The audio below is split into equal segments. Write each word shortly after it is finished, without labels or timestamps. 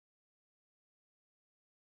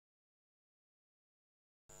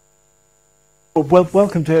Well,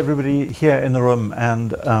 welcome to everybody here in the room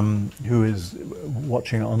and who is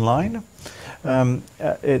watching online.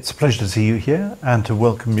 It's a pleasure to see you here and to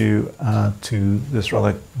welcome you to this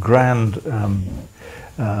rather grand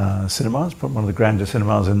cinemas, one of the grandest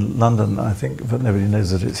cinemas in London, I think, but nobody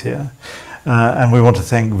knows that it's here. And we want to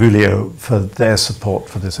thank Vulio for their support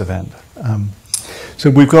for this event. So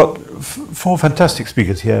we've got four fantastic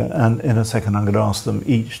speakers here, and in a second I'm going to ask them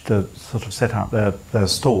each to sort of set out their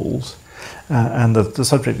stalls. And the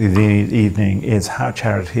subject of the evening is how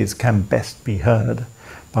charities can best be heard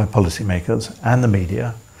by policymakers and the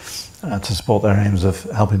media to support their aims of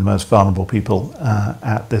helping the most vulnerable people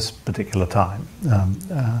at this particular time.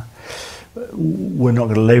 We're not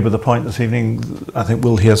going to labour the point this evening. I think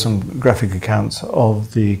we'll hear some graphic accounts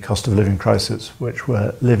of the cost of living crisis which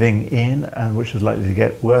we're living in and which is likely to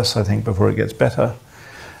get worse, I think, before it gets better.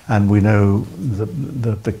 And we know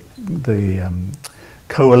the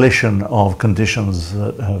coalition of conditions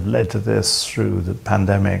that have led to this through the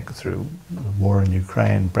pandemic, through the war in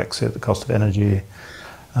Ukraine, Brexit, the cost of energy,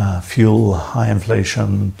 fuel, high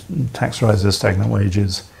inflation, tax rises, stagnant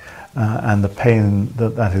wages, and the pain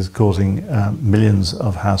that is causing millions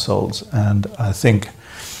of households. And I think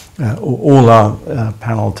all our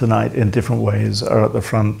panel tonight in different ways are at the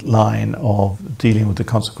front line of dealing with the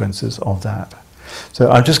consequences of that.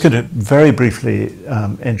 So I'm just going to very briefly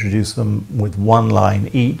introduce them with one line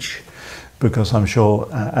each, because I'm sure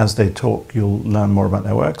as they talk you'll learn more about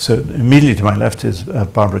their work. So immediately to my left is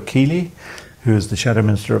Barbara Keeley, who is the Shadow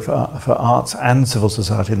Minister for Arts and Civil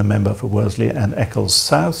Society and a member for Worsley and Eccles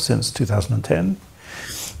South since 2010.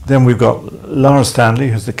 Then we've got Lara Stanley,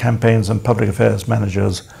 who's the Campaigns and Public Affairs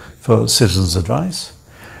Managers for Citizens Advice.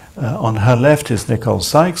 On her left is Nicole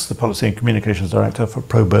Sykes, the Policy and Communications Director for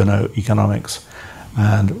Pro Bono Economics.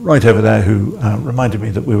 And right over there, who reminded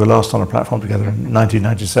me that we were last on a platform together in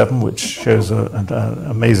 1997, which shows an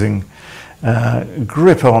amazing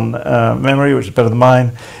grip on memory, which is better than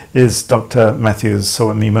mine, is Dr. Matthew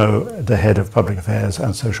Soamimo, the Head of Public Affairs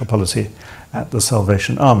and Social Policy at the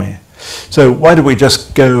Salvation Army. So why don't we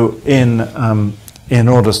just go in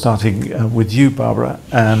order, starting with you, Barbara,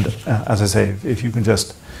 and as I say, if you can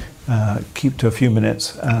just keep to a few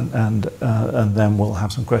minutes and then we'll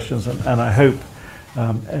have some questions, and I hope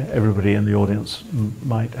everybody in the audience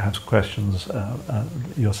might have questions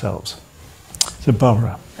yourselves. So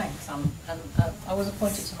Barbara. Thanks, and I was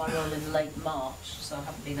appointed to my role in late March, so I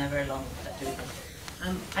haven't been there very long doing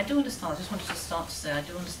it. I do understand, I just wanted to start to say, I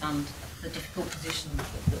do understand the difficult position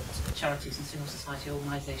that charities and civil society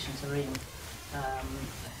organisations are in.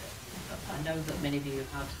 I know that many of you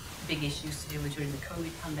have had big issues to deal with during the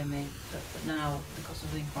COVID pandemic, but now the cost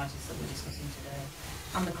of living crisis that we're discussing today,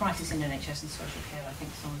 and the crisis in NHS and social care, I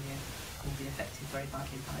think some of you will be affected very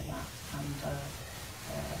badly by that. And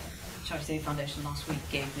Charity Aid Foundation last week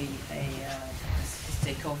gave me a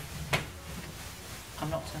statistic of, I'm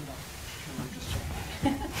not turned on. I'm just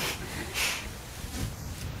checking.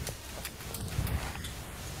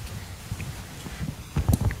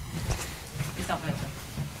 Is that better?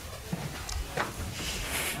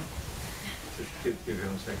 Give you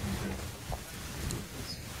a second.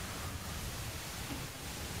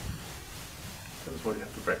 That's what you have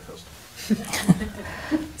for breakfast.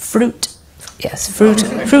 Fruit. Yes,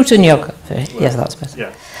 fruit and yogurt. Yes, that's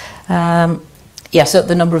better. Yeah. So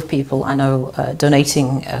the number of people I know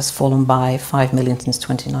donating has fallen by 5 million since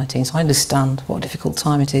 2019, so I understand what a difficult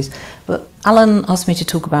time it is. But Alan asked me to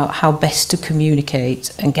talk about how best to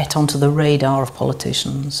communicate and get onto the radar of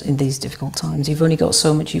politicians in these difficult times. You've only got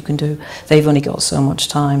so much you can do. They've only got so much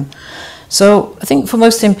time. So I think for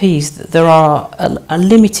most MPs there are a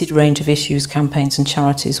limited range of issues, campaigns and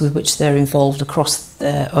charities with which they're involved across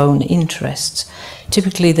their own interests.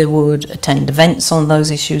 Typically they would attend events on those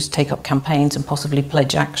issues, take up campaigns and possibly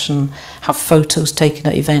pledge action, have photos taken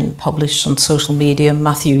at event, published on social media.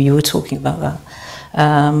 Matthew, you were talking about that.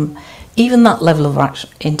 Even that level of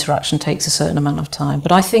interaction takes a certain amount of time.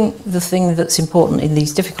 But I think the thing that's important in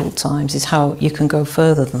these difficult times is how you can go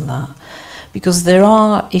further than that. Because there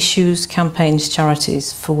are issues, campaigns,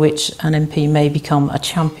 charities for which an MP may become a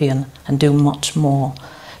champion and do much more.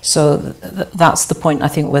 So that's the point, I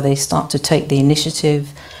think, where they start to take the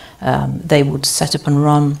initiative. They would set up and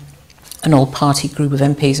run an all-party group of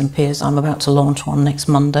MPs and peers. I'm about to launch one next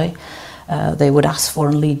Monday. They would ask for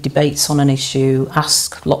and lead debates on an issue,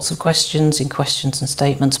 ask lots of questions in questions and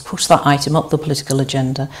statements, push that item up the political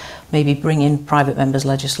agenda, maybe bring in private members'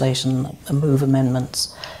 legislation and move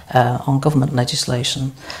amendments on government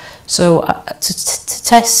legislation. So to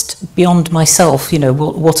test beyond myself, you know,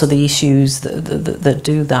 what are the issues that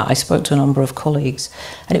do that, I spoke to a number of colleagues,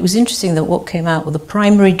 and it was interesting that what came out, well, the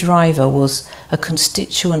primary driver was a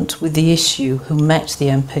constituent with the issue who met the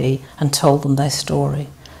MP and told them their story.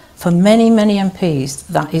 For many, many MPs,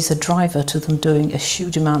 that is a driver to them doing a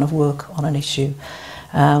huge amount of work on an issue.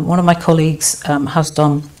 One of my colleagues has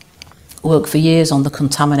done work for years on the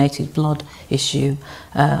contaminated blood issue,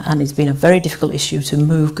 and it's been a very difficult issue to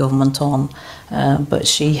move government on, but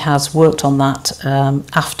she has worked on that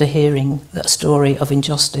after hearing that story of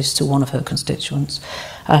injustice to one of her constituents.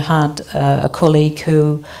 I had a colleague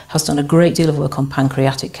who has done a great deal of work on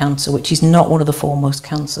pancreatic cancer, which is not one of the foremost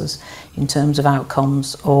cancers in terms of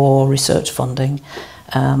outcomes or research funding,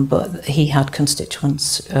 but he had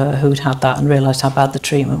constituents who'd had that and realised how bad the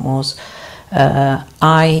treatment was.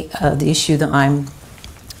 The issue that I'm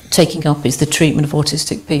taking up is the treatment of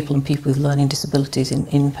autistic people and people with learning disabilities in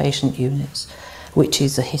inpatient units, which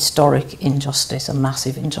is a historic injustice, a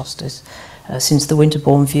massive injustice. Since the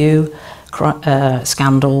Winterbourne View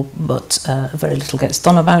scandal, but very little gets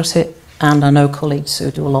done about it. And I know colleagues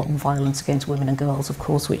who do a lot on violence against women and girls, of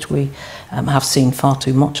course, which we have seen far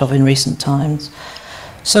too much of in recent times.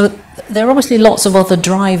 So there are obviously lots of other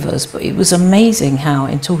drivers, but it was amazing how,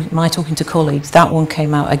 in my talking to colleagues, that one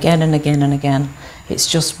came out again and again and again. It's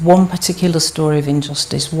just one particular story of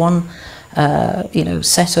injustice, one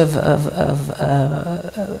set of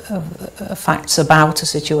facts about a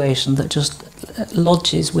situation that just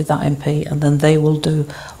lodges with that MP, and then they will do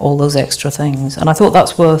all those extra things. And I thought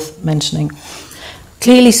that's worth mentioning.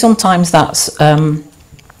 Clearly, sometimes that's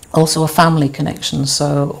also a family connection.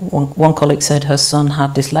 So one colleague said her son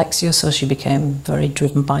had dyslexia, so she became very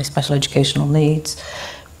driven by special educational needs.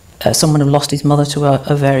 Someone who lost his mother to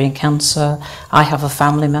ovarian cancer. I have a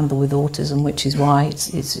family member with autism, which is why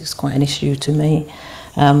it's quite an issue to me.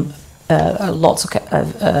 Lots of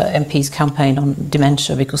MPs campaign on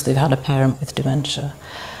dementia because they've had a parent with dementia.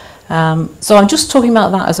 So I'm just talking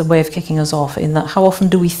about that as a way of kicking us off, in that how often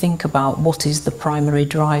do we think about what is the primary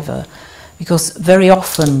driver? Because very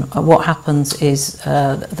often what happens is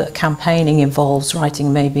that campaigning involves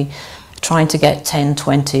writing, maybe trying to get 10,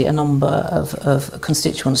 20, a number of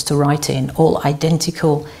constituents to write in all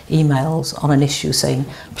identical emails on an issue saying,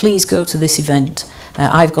 please go to this event,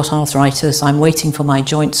 I've got arthritis, I'm waiting for my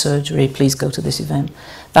joint surgery, please go to this event.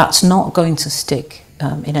 That's not going to stick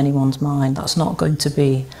in anyone's mind. That's not going to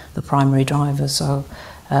be the primary driver. So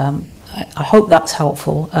I hope that's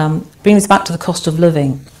helpful. Bringing us back to the cost of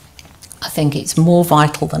living, I think it's more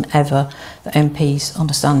vital than ever that MPs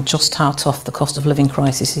understand just how tough the cost of living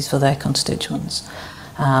crisis is for their constituents.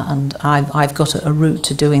 And I've got a route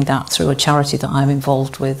to doing that through a charity that I'm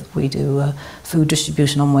involved with. We do food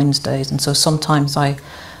distribution on Wednesdays, and so sometimes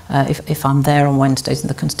if I'm there on Wednesdays in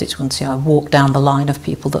the constituency, I walk down the line of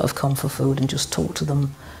people that have come for food and just talk to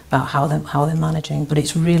them about how they're managing. But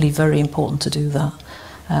it's really very important to do that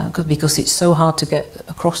because it's so hard to get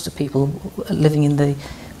across to people living in the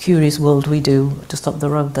curious world we do just up the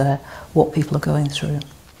road there, what people are going through.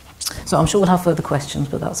 So I'm sure we'll have further questions,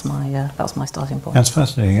 but that's my starting point. That's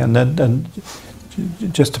fascinating. And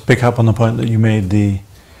just to pick up on the point that you made, the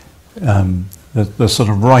sort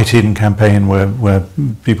of write-in campaign where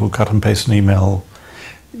people cut and paste an email,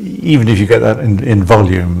 even if you get that in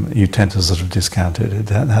volume, you tend to sort of discount it. It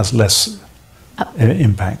has less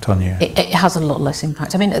impact on you. It has a lot less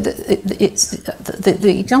impact. I mean,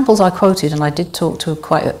 the examples I quoted, and I did talk to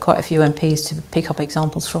quite a few MPs to pick up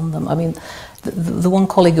examples from them. I mean, the one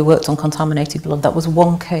colleague who worked on contaminated blood, that was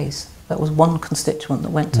one case. That was one constituent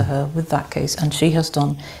that went to her with that case, and she has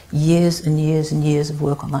done years and years and years of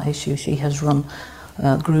work on that issue. She has run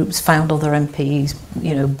groups, found other MPs,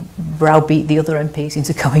 browbeat the other MPs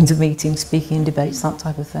into coming to meetings, speaking in debates, that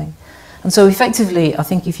type of thing. And so effectively, I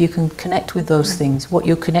think if you can connect with those things, what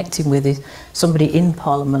you're connecting with is somebody in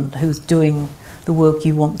Parliament who's doing the work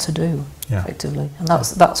you want to do, effectively. And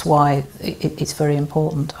that's why it's very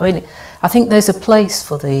important. I mean, I think there's a place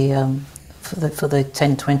for the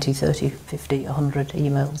 10, 20, 30, 50, 100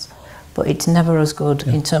 emails, but it's never as good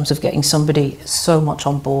in terms of getting somebody so much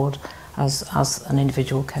on board as an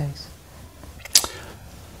individual case.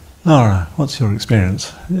 Lara, what's your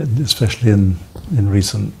experience, especially in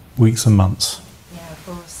recent weeks and months? Yeah, of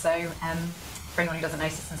course. So for anyone who doesn't know,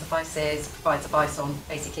 Citizens Advices provides advice on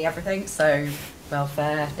basically everything. So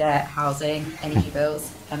welfare, debt, housing, energy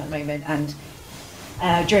bills at the moment. And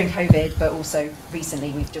during COVID, but also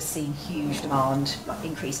recently, we've just seen huge demand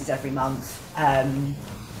increases every month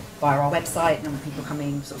via our website, number of people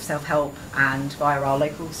coming sort of self-help, and via our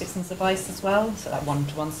local citizens advice as well, so that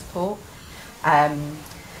one-to-one support.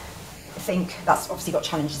 think that's obviously got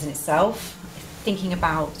challenges in itself. Thinking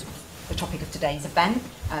about the topic of today's event,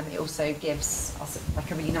 it also gives us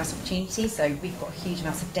like a really nice opportunity. So we've got huge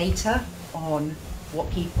amounts of data on what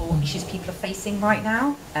issues people are facing right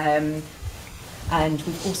now. And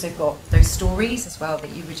we've also got those stories as well that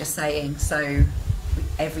you were just saying. So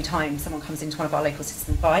every time someone comes into one of our local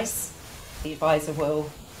citizen advice, the advisor will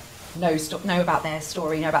know about their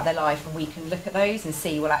story, know about their life, and we can look at those and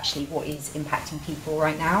see, well, actually, what is impacting people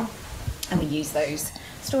right now. And we use those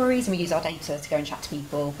stories and we use our data to go and chat to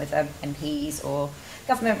people, whether MPs or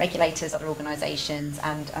government, regulators, other organisations,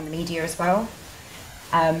 and the media as well.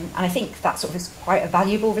 And I think that sort of is quite a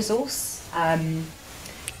valuable resource.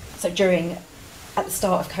 So at the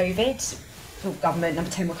start of COVID, the government,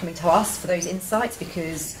 Number 10, were coming to us for those insights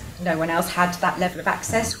because no one else had that level of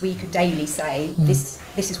access. We could daily say, this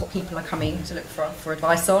is what people are coming to look for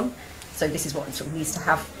advice on. So this is what sort of needs to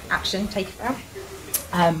have action taken about.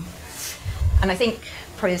 And I think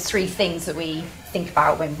probably there's three things that we think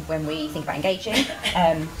about when we think about engaging.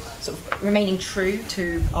 Sort of remaining true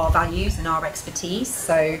to our values and our expertise.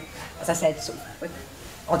 So, as I said,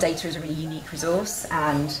 our data is a really unique resource,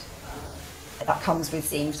 and that comes with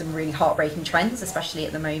seeing some really heartbreaking trends, especially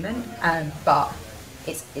at the moment. But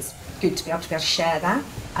it's good to be able to share that.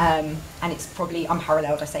 And it's probably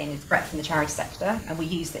unparalleled, I say, in its breadth in the charity sector. And we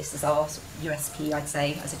use this as our sort of USP, I'd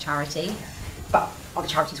say, as a charity. But other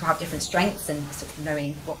charities will have different strengths and sort of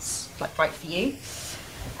knowing what's like right for you.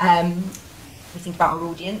 We think about our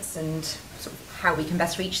audience and sort of how we can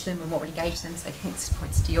best reach them and what will engage them. So I think this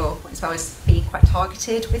points to your point as well as being quite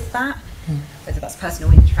targeted with that, whether that's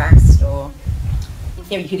personal interest or, in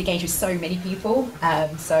theory, you could engage with so many people.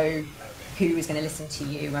 So who is going to listen to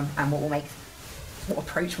you and what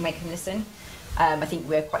approach will make them listen? I think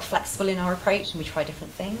we're quite flexible in our approach and we try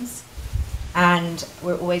different things. And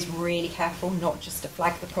we're always really careful not just to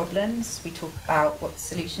flag the problems. We talk about what the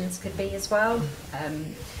solutions could be as well.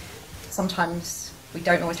 Sometimes we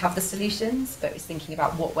don't always have the solutions, but it's thinking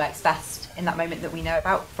about what works best in that moment that we know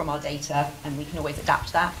about from our data, and we can always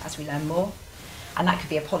adapt that as we learn more. And that could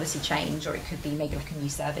be a policy change, or it could be maybe like a new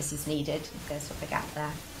service is needed if there's sort of a gap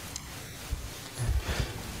there.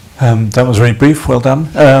 That was very brief. Well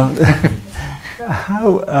done.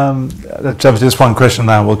 Just one question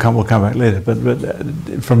now. We'll come back later. But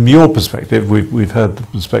from your perspective, we've heard the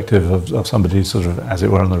perspective of somebody sort of, as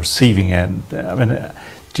it were, on the receiving end. I mean,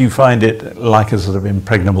 do you find it like a sort of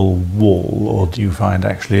impregnable wall, or do you find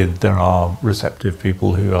actually there are receptive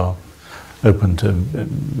people who are open to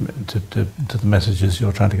the messages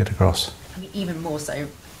you're trying to get across? I mean, even more so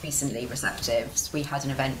recently receptive. We had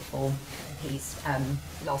an event for MPs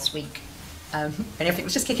last week. And everything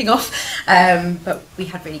was just kicking off, but we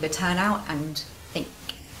had really good turnout, and I think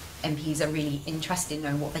MPs are really interested in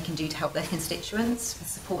knowing what they can do to help their constituents with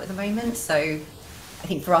support at the moment. So I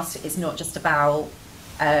think for us it's not just about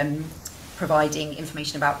providing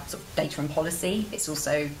information about sort of data and policy, it's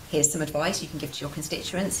also here's some advice you can give to your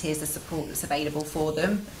constituents, here's the support that's available for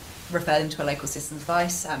them, refer them to a local citizen's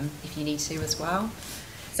advice if you need to as well.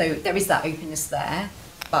 So there is that openness there,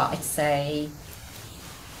 but I'd say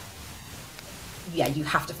yeah, you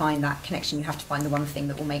have to find that connection, you have to find the one thing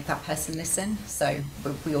that will make that person listen. So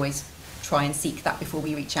we always try and seek that before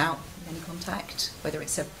we reach out with any contact, whether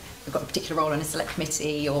it's we've got a particular role on a select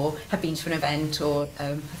committee or have been to an event or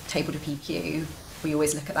have tabled a PQ. We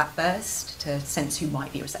always look at that first to sense who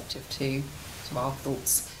might be receptive to our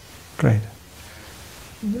thoughts. Great.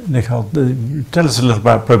 Nicole, tell us a little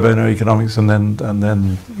about pro bono economics and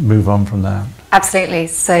then move on from that. Absolutely.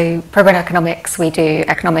 So pro bono economics, we do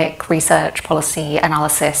economic research, policy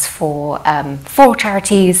analysis for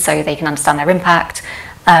charities so they can understand their impact,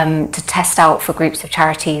 to test out for groups of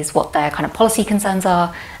charities what their kind of policy concerns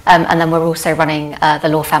are. And then we're also running the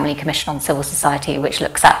Law Family Commission on Civil Society, which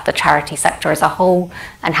looks at the charity sector as a whole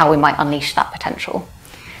and how we might unleash that potential.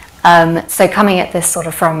 So coming at this sort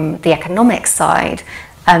of from the economic side,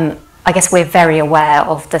 I guess we're very aware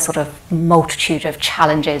of the sort of multitude of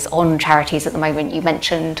challenges on charities at the moment. You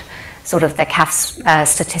mentioned sort of the CAF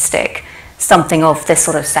statistic, something of this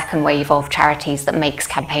sort of second wave of charities that makes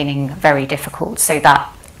campaigning very difficult. So that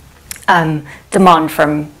demand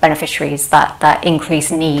from beneficiaries, that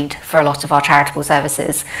increased need for a lot of our charitable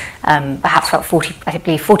services. Perhaps about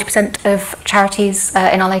 40% of charities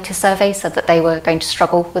in our latest survey said that they were going to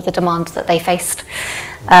struggle with the demand that they faced.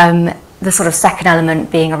 The sort of second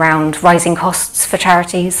element being around rising costs for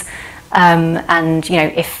charities, and you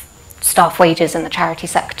know, if staff wages in the charity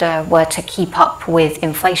sector were to keep up with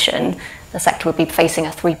inflation, the sector would be facing a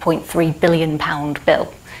 £3.3 billion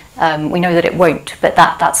bill. We know that it won't, but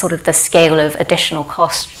that's sort of the scale of additional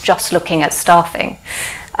cost just looking at staffing,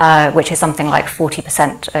 which is something like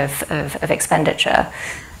 40% of expenditure.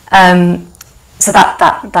 So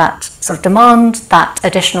that sort of demand, that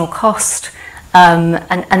additional cost,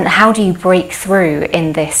 and how do you break through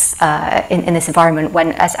in this in this environment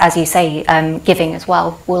when, as you say, giving as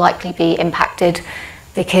well will likely be impacted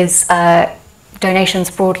because donations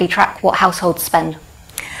broadly track what households spend.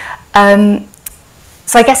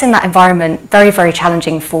 So I guess in that environment, very, very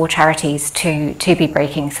challenging for charities to be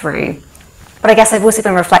breaking through. But I guess I've also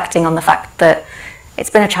been reflecting on the fact that it's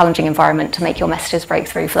been a challenging environment to make your messages break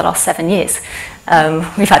through for the last 7 years.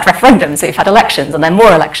 We've had referendums, we've had elections, and then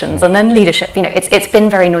more elections, and then leadership. You know, it's been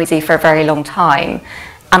very noisy for a very long time,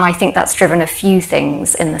 and I think that's driven a few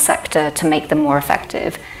things in the sector to make them more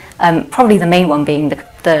effective. Probably the main one being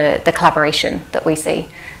the collaboration that we see,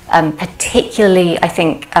 particularly I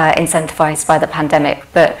think incentivised by the pandemic.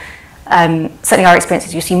 But certainly our experience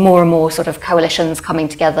is you see more and more sort of coalitions coming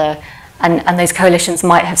together. And those coalitions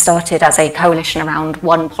might have started as a coalition around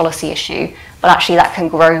one policy issue, but actually that can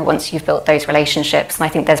grow once you've built those relationships. And I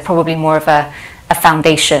think there's probably more of a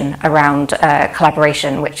foundation around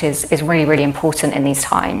collaboration, which is really, really important in these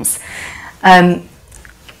times.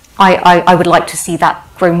 I would like to see that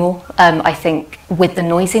grow more. I think with the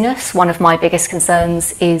noisiness, one of my biggest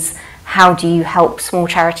concerns is how do you help small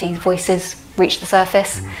charity voices reach the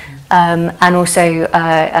surface, and also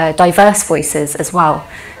diverse voices as well.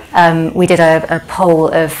 We did a poll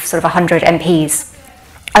of sort of 100 MPs,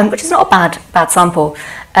 which is not a bad sample,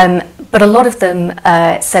 but a lot of them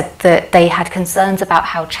said that they had concerns about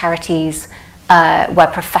how charities were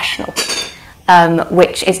professional,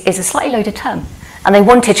 which is a slightly loaded term. And they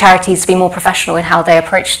wanted charities to be more professional in how they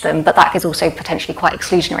approached them, but that is also potentially quite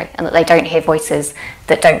exclusionary, and that they don't hear voices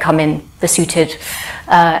that don't come in the suited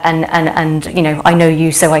and you know, I know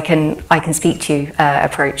you so I can speak to you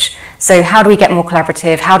approach. So how do we get more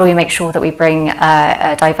collaborative? How do we make sure that we bring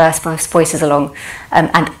diverse voices along?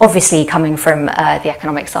 And obviously coming from the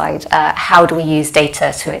economic side, how do we use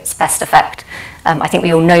data to its best effect? I think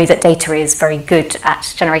we all know that data is very good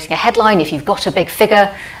at generating a headline. If you've got a big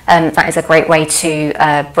figure, that is a great way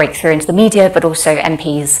to break through into the media, but also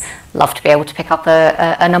MPs love to be able to pick up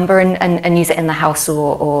a number and use it in the House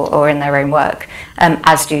or in their own work,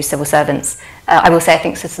 as do civil servants. I will say I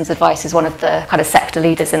think Citizens Advice is one of the kind of sector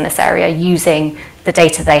leaders in this area, using the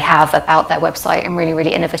data they have about their website in really,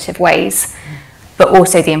 really innovative ways, but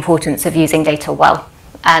also the importance of using data well.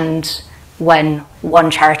 And when one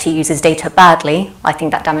charity uses data badly, I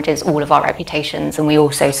think that damages all of our reputations. And we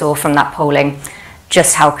also saw from that polling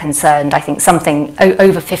just how concerned, I think something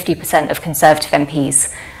over 50% of Conservative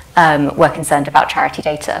MPs were concerned about charity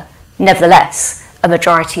data. Nevertheless, a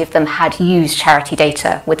majority of them had used charity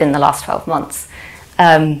data within the last 12 months.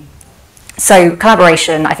 So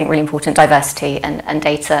collaboration, I think really important, diversity and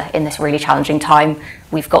data in this really challenging time.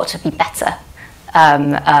 We've got to be better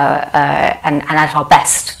and at our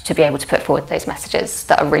best to be able to put forward those messages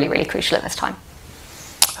that are really, really crucial at this time.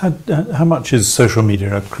 How much is social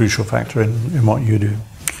media a crucial factor in what you do?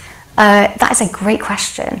 That is a great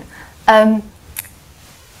question.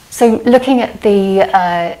 So looking at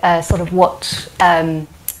the sort of what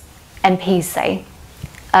MPs say,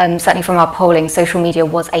 certainly from our polling, social media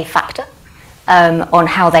was a factor on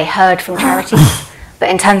how they heard from charities. But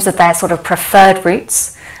in terms of their sort of preferred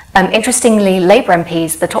routes, interestingly, Labour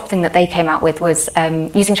MPs, the top thing that they came out with was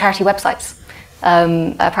using charity websites.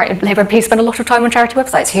 Apparently Labour MPs spend a lot of time on charity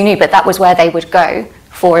websites, who knew, but that was where they would go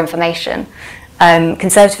for information.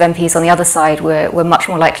 Conservative MPs on the other side were much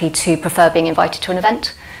more likely to prefer being invited to an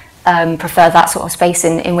event, prefer that sort of space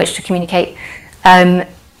in which to communicate.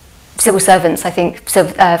 Civil servants, I think, so,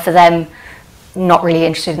 for them, not really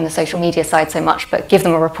interested in the social media side so much, but give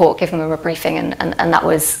them a report, give them a briefing, and that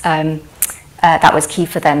was key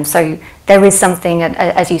for them. So there is something,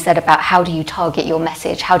 as you said, about how do you target your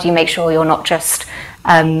message? How do you make sure you're not just,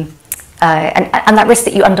 and that risk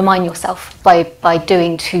that you undermine yourself by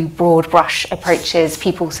doing too broad brush approaches.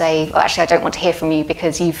 People say, oh, actually, I don't want to hear from you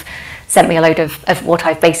because you've sent me a load of what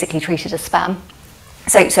I've basically treated as spam.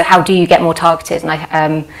 So how do you get more targeted?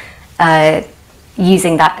 And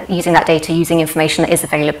using that data, using information that is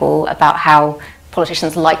available about how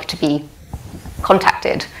politicians like to be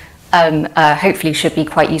contacted, hopefully should be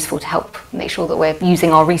quite useful to help make sure that we're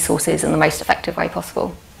using our resources in the most effective way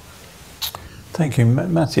possible. Thank you.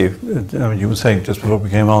 Matthew, you were saying just before we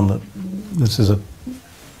came on that this is an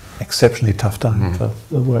exceptionally tough time for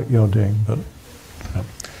the work you're doing, but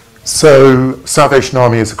So Salvation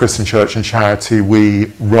Army is a Christian church and charity.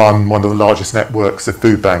 We run one of the largest networks of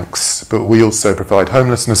food banks, but we also provide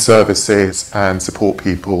homelessness services and support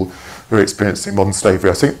people who are experiencing modern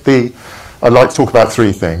slavery. I think I'd like to talk about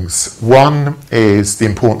three things. One is the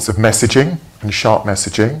importance of messaging and sharp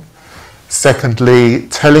messaging. Secondly,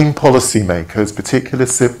 telling policymakers,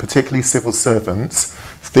 particularly civil servants,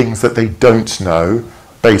 things that they don't know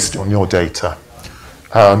based on your data.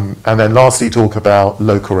 And then lastly, talk about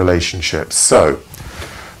local relationships. So,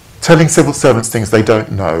 telling civil servants things they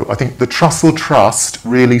don't know. I think the Trussell Trust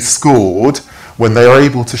really scored when they are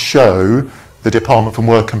able to show the Department for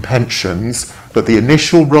Work and Pensions that the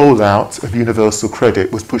initial rollout of universal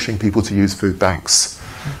credit was pushing people to use food banks.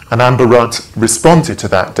 And Amber Rudd responded to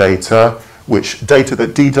that data, which data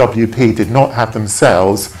that DWP did not have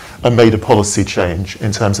themselves, and made a policy change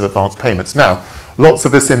in terms of advance payments. Now, lots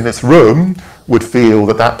of us in this room would feel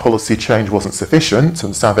that that policy change wasn't sufficient,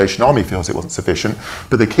 and the Salvation Army feels it wasn't sufficient,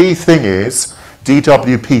 but the key thing is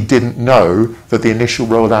DWP didn't know that the initial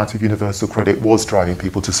rollout of universal credit was driving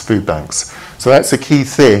people to food banks. So that's a key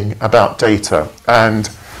thing about data.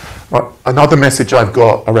 And another message I've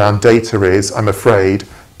got around data is, I'm afraid,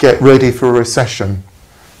 get ready for a recession,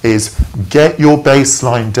 is get your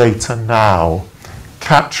baseline data now,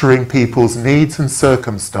 capturing people's needs and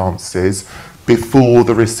circumstances before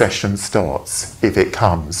the recession starts, if it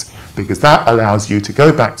comes, because that allows you to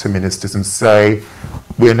go back to ministers and say,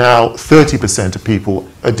 we're now 30% of people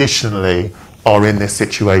additionally are in this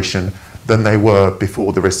situation than they were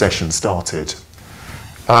before the recession started.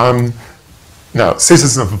 Now,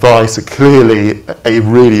 citizen advice are clearly a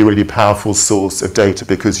really, really powerful source of data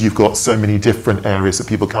because you've got so many different areas that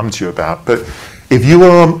people come to you about. But if you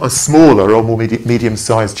are a smaller or more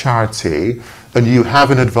medium-sized charity and you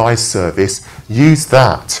have an advice service, use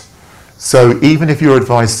that. So even if your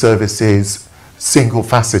advice service is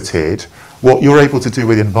single-faceted, what you're able to do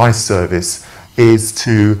with the advice service is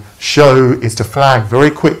to flag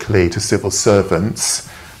very quickly to civil servants,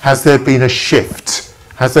 has there been a shift?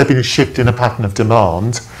 Has there been a shift in a pattern of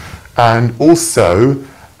demand? And also,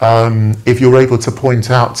 if you're able to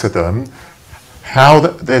point out to them how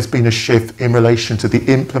there's been a shift in relation to the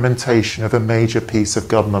implementation of a major piece of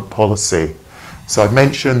government policy. So I've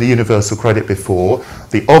mentioned the universal credit before.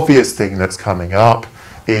 The obvious thing that's coming up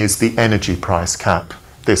is the energy price cap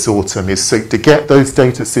this autumn, is so to get those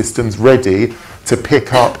data systems ready to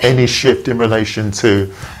pick up any shift in relation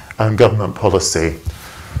to government policy.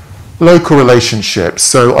 Local relationships.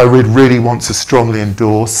 So I would really want to strongly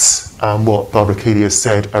endorse what Barbara Keeley has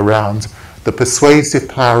said around the persuasive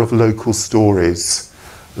power of local stories.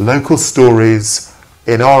 Local stories,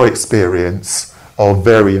 in our experience, are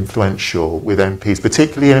very influential with MPs,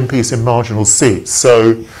 particularly MPs in marginal seats.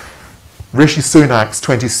 So Rishi Sunak's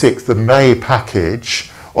 26th of May package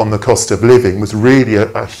on the cost of living was really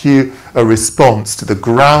a response to the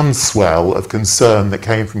groundswell of concern that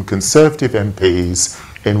came from Conservative MPs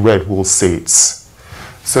in red wall seats.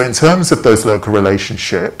 So in terms of those local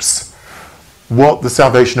relationships, what the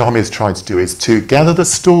Salvation Army has tried to do is to gather the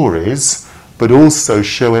stories, but also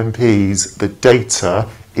show MPs the data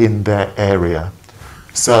in their area.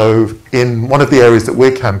 So in one of the areas that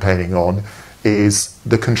we're campaigning on is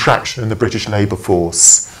the contraction in the British labour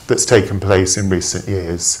force that's taken place in recent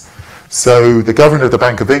years. So the Governor of the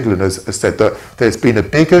Bank of England has said that there's been a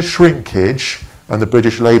bigger shrinkage in the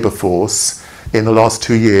British labour force in the last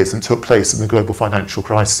 2 years than took place in the global financial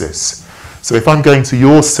crisis. So if I'm going to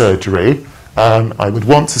your surgery, I would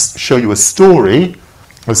want to show you a story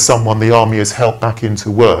of someone the army has helped back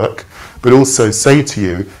into work, but also say to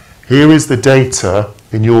you, here is the data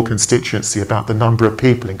in your constituency about the number of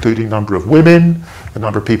people, including number of women, the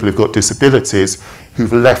number of people who've got disabilities,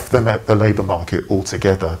 who've left them at the labour market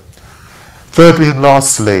altogether. Thirdly and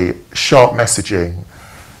lastly, sharp messaging.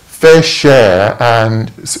 Fair Share,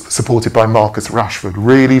 and supported by Marcus Rashford,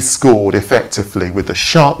 really scored effectively with the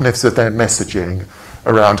sharpness of their messaging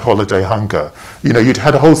around holiday hunger. You know, you'd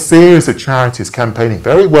had a whole series of charities campaigning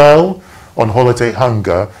very well on holiday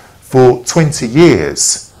hunger for 20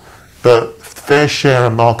 years, but Fair Share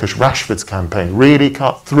and Marcus Rashford's campaign really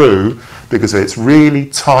cut through because of its really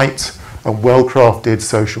tight and well-crafted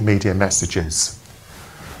social media messages.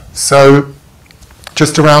 So,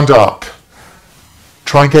 just to round up,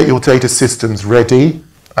 try and get your data systems ready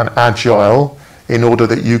and agile in order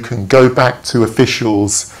that you can go back to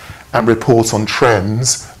officials and report on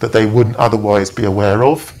trends that they wouldn't otherwise be aware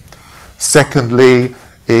of. Secondly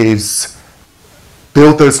is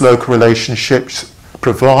build those local relationships,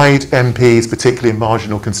 provide MPs, particularly in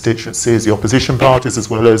marginal constituencies, the opposition parties as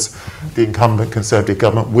well as the incumbent Conservative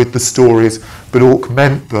government, with the stories, but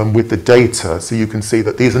augment them with the data, so you can see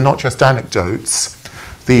that these are not just anecdotes,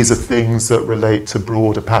 these are things that relate to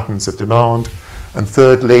broader patterns of demand. And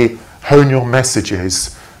thirdly, hone your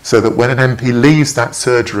messages so that when an MP leaves that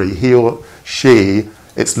surgery, he or she,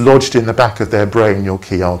 it's lodged in the back of their brain, your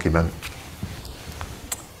key argument.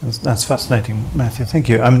 That's fascinating, Matthew. Thank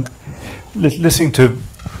you. Listening to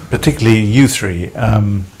particularly you three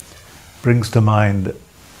brings to mind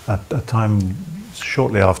a time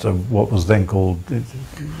shortly after what was then called,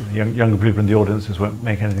 younger people in the audiences won't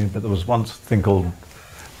make anything, but there was once a thing called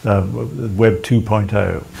Web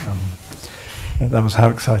 2.0. That was how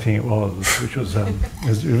exciting it was, which was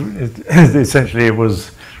essentially it was,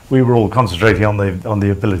 we were all concentrating on the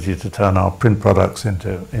ability to turn our print products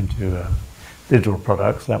into digital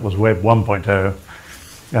products. That was Web 1.0,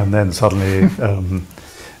 and then suddenly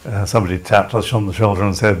somebody tapped us on the shoulder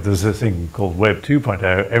and said, there's this thing called Web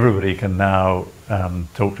 2.0, everybody can now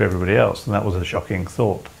talk to everybody else, and that was a shocking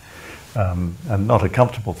thought, and not a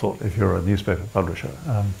comfortable thought if you're a newspaper publisher.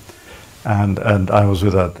 And I was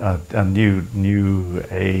with a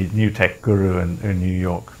new tech guru in New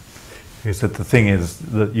York, who said the thing is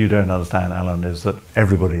that you don't understand, Alan, is that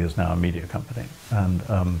everybody is now a media company, and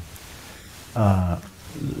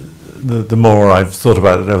the more I've thought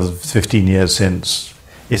about it over the 15 years since,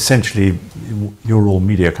 essentially you're all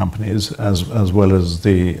media companies as well as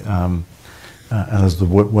the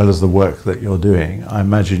work that you're doing. I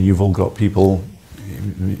imagine you've all got people,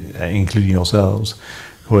 including yourselves,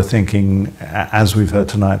 who are thinking, as we've heard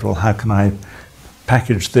tonight, well, how can I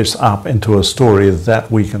package this up into a story that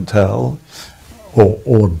we can tell,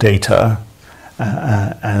 or data,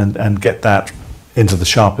 and get that into the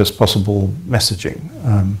sharpest possible messaging,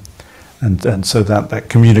 and so that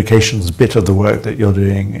communications bit of the work that you're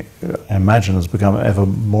doing, I imagine, has become ever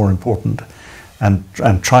more important, and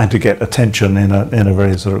trying to get attention in a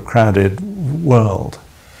very sort of crowded world.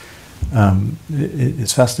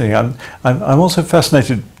 It's fascinating. I'm also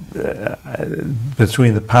fascinated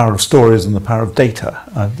between the power of stories and the power of data.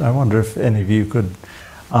 I wonder if any of you could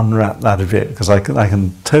unwrap that a bit, because I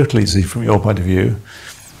can totally see from your point of view,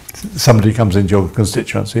 somebody comes into your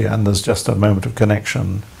constituency and there's just a moment of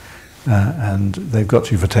connection, and they've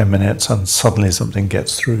got you for 10 minutes and suddenly something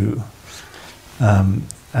gets through,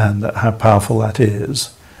 and how powerful that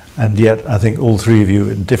is. And yet I think all three of you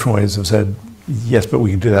in different ways have said, yes, but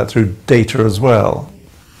we can do that through data as well.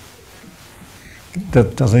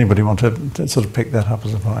 Does anybody want to sort of pick that up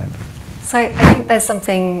as a point? So I think there's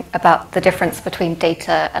something about the difference between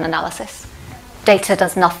data and analysis. Data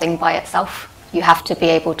does nothing by itself. You have to be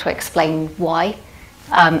able to explain why.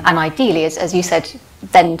 And ideally, as you said,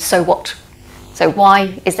 then so what? So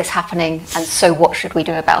why is this happening, and so what should we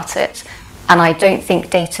do about it? And I don't think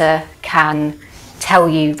data can tell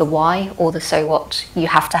you the why or the so what. You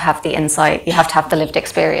have to have the insight, you have to have the lived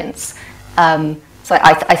experience. So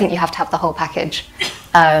I think you have to have the whole package.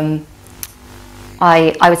 I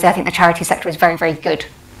would say I think the charity sector is very, very good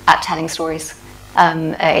at telling stories.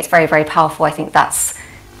 It's very, very powerful. I think that's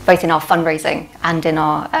both in our fundraising and in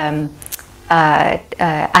our in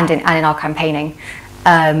our campaigning.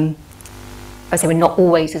 I would say we're not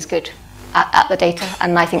always as good at the data,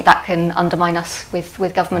 and I think that can undermine us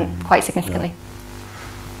with government quite significantly.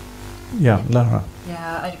 Yeah, Lara.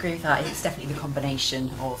 Yeah, I'd agree with that. I think it's definitely the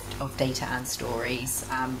combination of data and stories.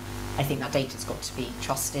 I think that data's got to be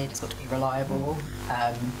trusted, it's got to be reliable. You've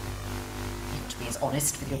got to be as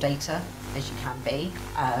honest with your data as you can be.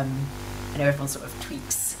 I know everyone sort of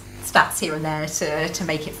tweaks stats here and there to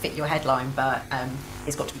make it fit your headline, but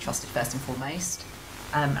it's got to be trusted first and foremost.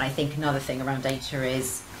 And I think another thing around data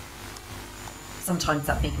is sometimes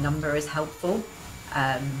that big number is helpful.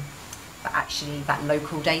 But actually that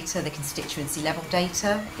local data, the constituency level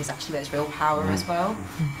data, is actually where there's real power as well.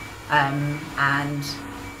 And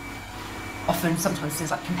often sometimes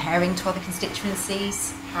things like comparing to other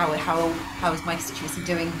constituencies, how is my constituency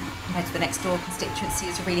doing compared to the next door constituency,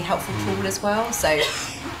 is a really helpful tool as well. So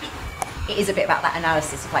it is a bit about that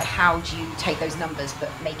analysis of like, how do you take those numbers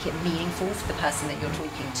but make it meaningful for the person that you're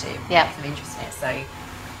talking to, yeah, make them interested in it. So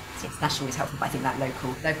yes, national is helpful, but I think that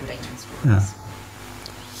local data and stories. Yeah.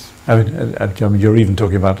 I mean, you're even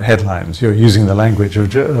talking about headlines. You're using the language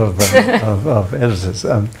of editors.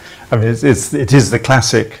 I mean, it is the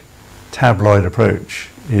classic tabloid approach.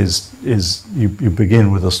 Is you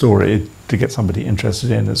begin with a story to get somebody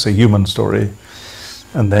interested in. It's a human story,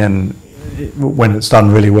 and then when it's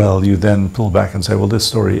done really well, you then pull back and say, well, this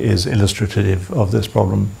story is illustrative of this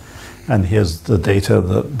problem, and here's the data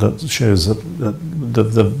that shows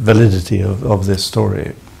the validity of this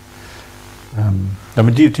story. I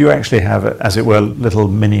mean, do you actually have, as it were, little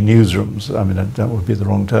mini newsrooms? I mean, that would be the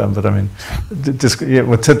wrong term, but I mean,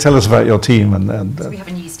 tell us about your team. So we have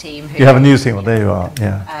a news team. You have a news team. Well, there you are.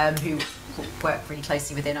 Yeah. Who work really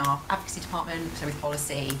closely within our advocacy department, so with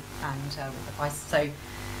policy and with advice. So,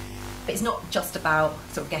 but it's not just about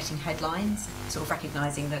sort of getting headlines. Sort of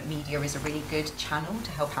recognising that media is a really good channel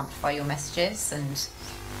to help amplify your messages, and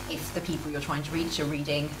if the people you're trying to reach are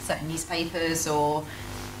reading certain newspapers or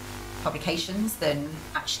publications, then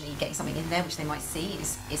actually getting something in there which they might see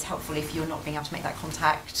is helpful if you're not being able to make that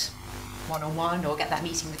contact one-on-one or get that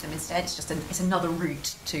meeting with them instead. It's another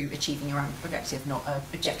route to achieving your own objective, not an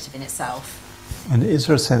objective in itself. And is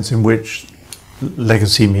there a sense in which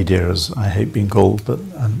legacy media, as I hate being called, but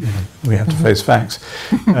we have to face facts,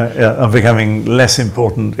 are becoming less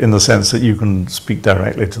important in the sense that you can speak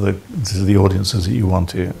directly to the audiences that you want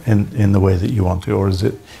to in the way that you want to, or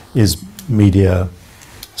is media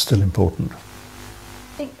still important?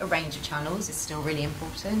 I think a range of channels is still really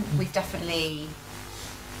important. We've definitely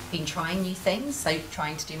been trying new things, so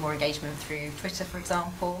trying to do more engagement through Twitter, for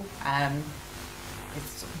example. With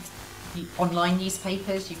sort of online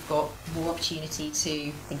newspapers, you've got more opportunity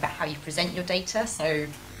to think about how you present your data. So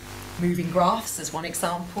moving graphs as one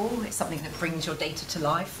example. It's something that brings your data to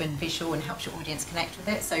life and visual and helps your audience connect with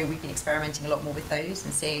it. So we've been experimenting a lot more with those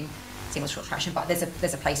and seeing what's got traction. But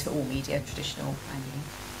there's a place for all media, traditional and new.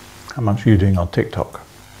 How much are you doing on TikTok?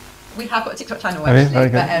 We have got a TikTok channel actually,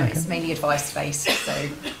 but okay. It's mainly advice-based, so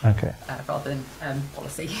rather than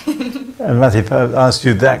policy. And Matthew, if I asked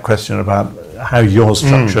you that question about how you're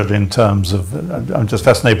structured in terms of, I'm just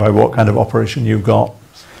fascinated by what kind of operation you've got.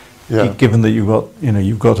 Yeah. Given that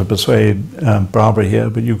you've got to persuade Barbara here,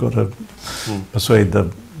 but you've got to persuade the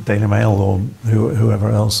Daily Mail or whoever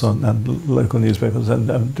else and local newspapers.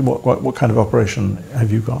 And what kind of operation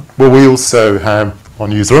have you got? Well, we also have our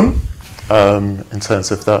newsroom. In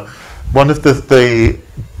terms of that, one of the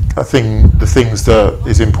things that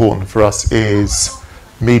is important for us is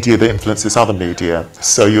media that influences other media.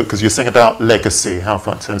 So, because you're saying about legacy, how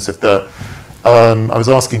far in terms of the, I was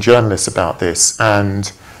asking journalists about this,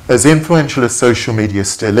 and as influential as social media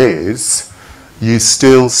still is, you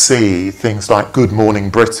still see things like Good Morning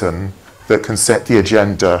Britain that can set the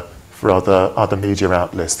agenda for other media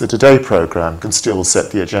outlets. The Today programme can still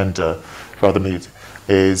set the agenda for other media.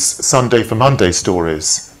 Is Sunday for Monday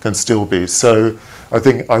stories can still be. So I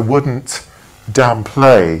think I wouldn't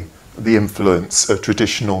downplay the influence of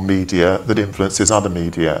traditional media that influences other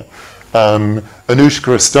media.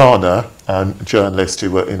 Anushka Astana, a journalist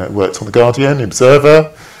who worked on The Guardian,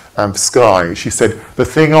 Observer, and Sky, she said, the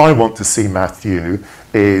thing I want to see, Matthew,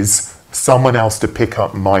 is someone else to pick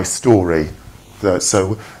up my story.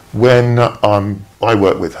 So when I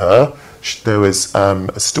worked with her, there was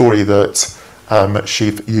a story that she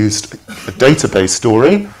used a database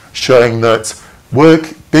story showing that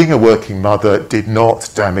being a working mother did not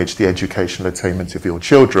damage the educational attainment of your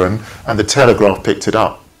children, and the Telegraph picked it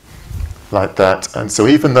up like that. And so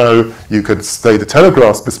even though you could say the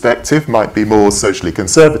Telegraph's perspective might be more socially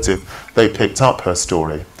conservative, they picked up her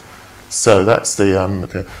story. So that's the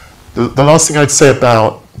last thing I'd say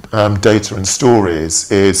about data and stories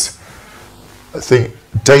is I think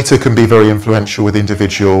data can be very influential with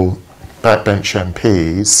individual backbench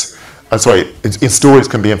MPs. Stories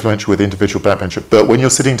can be influential with individual backbench, but when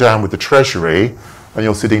you're sitting down with the Treasury and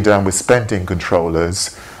you're sitting down with spending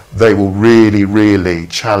controllers, they will really, really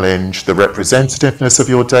challenge the representativeness of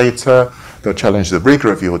your data, they'll challenge the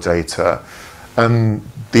rigour of your data. And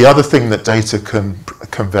the other thing that data can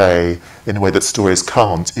convey in a way that stories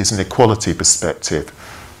can't is an equality perspective.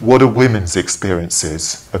 What are women's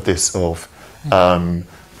experiences of this, of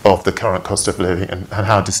the current cost of living, and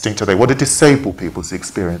how distinct are they? What are disabled people's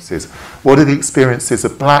experiences? What are the experiences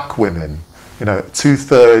of black women?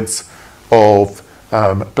 2/3 of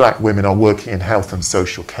black women are working in health and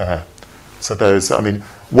social care. So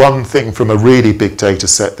one thing from a really big data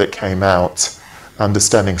set that came out,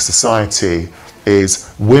 Understanding Society, is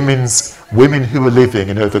women who are living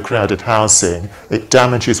in overcrowded housing, it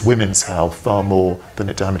damages women's health far more than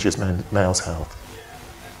it damages males' health.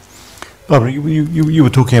 Barbara, you were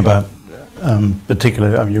talking about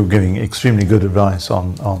particularly, you were giving extremely good advice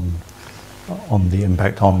on the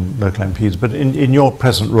impact on local MPs, but in your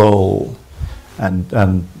present role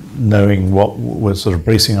and knowing what we're sort of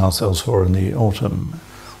bracing ourselves for in the autumn,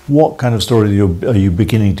 what kind of story are you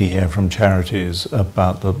beginning to hear from charities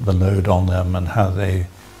about the load on them and how they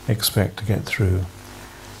expect to get through?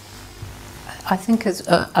 I think as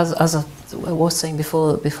a was saying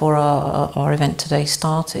before our event today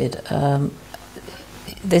started,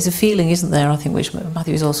 there's a feeling, isn't there, I think, which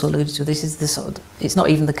Matthew has also alluded to, this is the sort of, it's not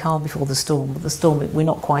even the calm before the storm, but the storm, we're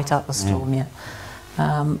not quite at the storm yet.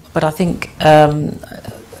 But I think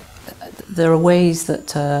there are ways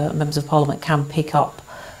that members of Parliament can pick up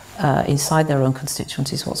inside their own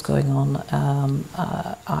constituencies what's going on.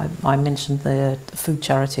 I mentioned the food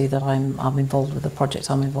charity that I'm involved with, the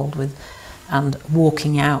project I'm involved with, and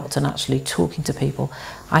walking out and actually talking to people.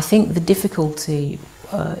 I think the difficulty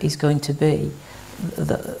is going to be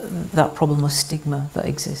that problem of stigma that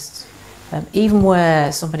exists. Even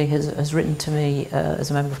where somebody has written to me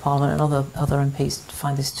as a Member of Parliament, and other MPs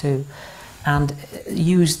find this too, and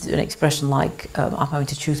used an expression like I'm having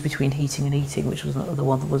to choose between heating and eating, which was the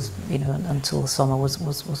one that was, you know, until the summer was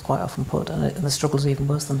quite often put, and the struggle's even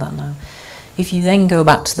worse than that now. If you then go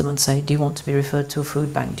back to them and say, do you want to be referred to a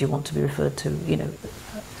food bank? Do you want to be referred to, you know,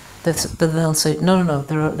 they'll say, no,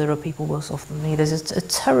 there are people worse off than me. There's a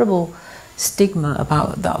terrible stigma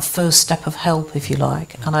about that first step of help, if you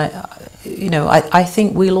like, and I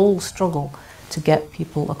think we'll all struggle to get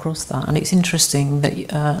people across that. And it's interesting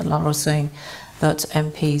that Lara was saying that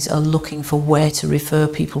MPs are looking for where to refer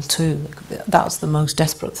people to. That's the most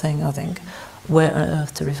desperate thing, I think, where on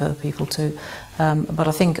earth to refer people to. But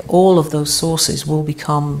I think all of those sources will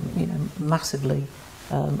become, you know, massively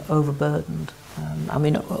overburdened. I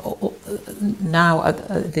mean, now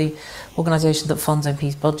the organisation that funds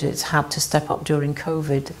MPs' budgets had to step up during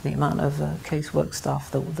COVID the amount of casework staff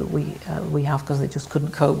that we have, because they just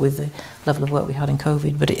couldn't cope with the level of work we had in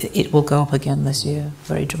COVID. But it will go up again this year,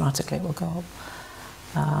 very dramatically. It will go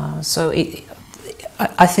up. So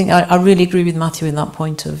I think I really agree with Matthew in that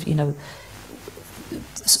point of, you know,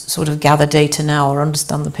 sort of gather data now or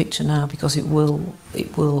understand the picture now, because it will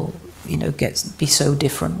you know, be so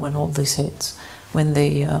different when all this hits, when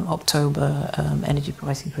the October energy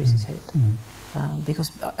price increases hit.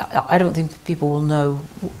 Because I don't think people will know,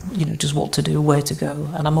 you know, just what to do, where to go,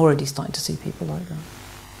 and I'm already starting to see people like that.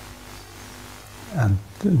 And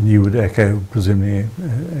you would echo, presumably,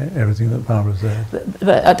 everything that Barbara said.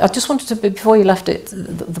 But I just wanted to, before you left it,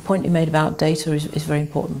 the point you made about data is very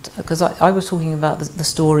important, because I was talking about the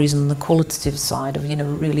stories and the qualitative side of, you know,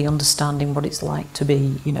 really understanding what it's like to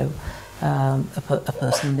be, you know, a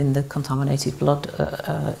person in the contaminated blood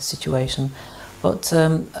situation. But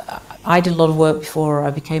I did a lot of work before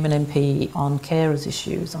I became an MP on carers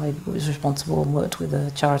issues. I was responsible and worked with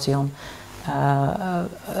a charity on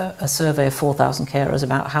a survey of 4,000 carers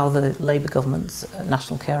about how the Labour government's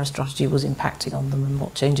national carer strategy was impacting on them and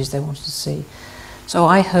what changes they wanted to see. So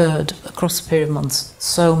I heard across the period of months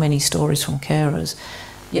so many stories from carers.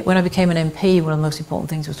 Yet when I became an MP, one of the most important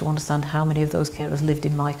things was to understand how many of those carers lived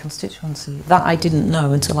in my constituency. That I didn't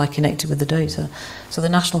know until I connected with the data. So the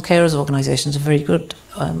national carers organisations are very good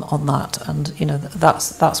on that, and you know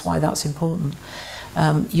that's why that's important.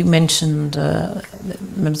 You mentioned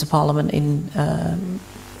members of Parliament in,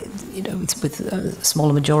 you know, with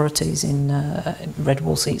smaller majorities in red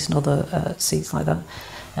wall seats and other seats like that.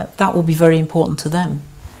 That will be very important to them,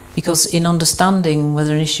 because in understanding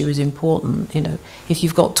whether an issue is important, you know, if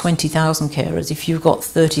you've got 20,000 carers, if you've got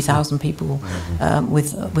 30,000 people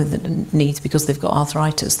with needs because they've got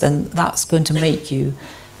arthritis, then that's going to make you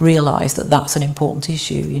realise that that's an important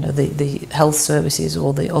issue. You know, the health services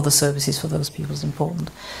or the other services for those people is important.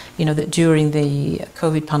 You know, that during the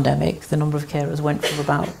COVID pandemic, the number of carers went from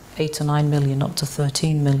about 8 to 9 million up to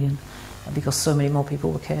 13 million, because so many more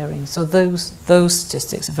people were caring. So those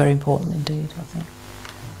statistics are very important indeed, I think.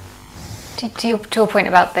 To your point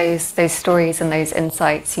about those stories and those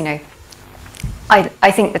insights, you know, I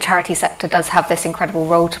think the charity sector does have this incredible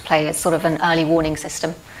role to play as sort of an early warning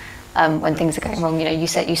system. When things are going wrong, you know, you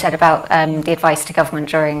said about the advice to government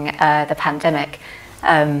during the pandemic,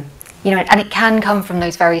 you know, and it can come from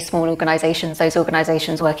those very small organisations, those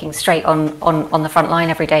organisations working straight on the front line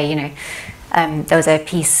every day. You know, there was a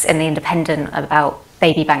piece in the Independent about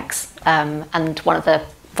baby banks, and one of the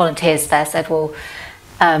volunteers there said, well,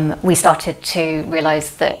 we started to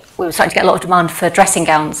realise that we were starting to get a lot of demand for dressing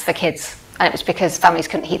gowns for kids, and it was because families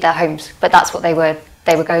couldn't heat their homes, but that's what they were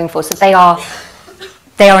going for. So they are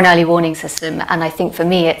an early warning system, and I think for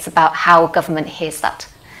me it's about how government hears that.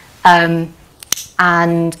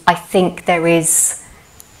 And I think there is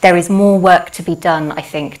more work to be done, I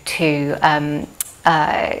think, to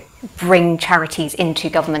bring charities into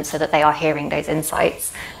government so that they are hearing those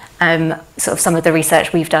insights. Sort of some of the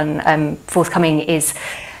research we've done forthcoming is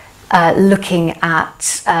looking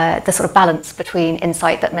at the sort of balance between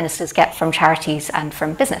insight that ministers get from charities and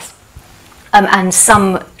from business. And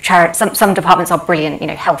some departments are brilliant,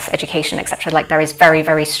 health, education, etc. Like there is very,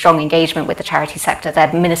 very strong engagement with the charity sector.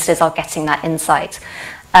 Their ministers are getting that insight.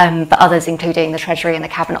 But others, including the Treasury and the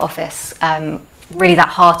Cabinet Office, really that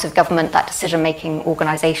heart of government, that decision-making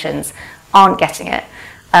organisations aren't getting it.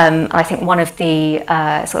 And I think one of the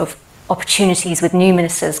sort of opportunities with new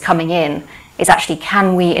ministers coming in is actually,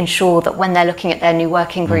 can we ensure that when they're looking at their new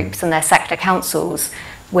working groups and their sector councils,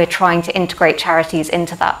 we're trying to integrate charities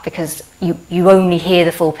into that, because you only hear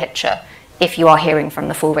the full picture if you are hearing from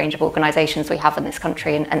the full range of organisations we have in this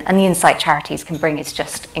country, and the insight charities can bring is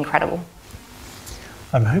just incredible.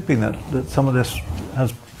 I'm hoping that some of this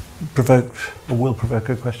has provoked or will provoke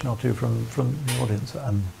a question or two from the audience.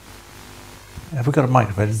 Have we got a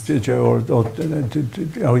microphone, Joe, or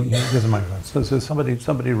there's a microphone. So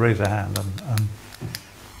somebody raise a hand, and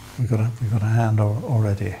we've got a hand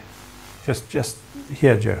already. Just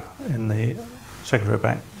here, Joe, in the second row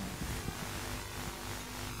back.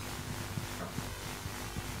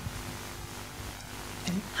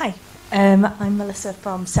 Hi, I'm Melissa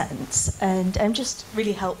from Sense, and just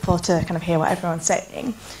really helpful to kind of hear what everyone's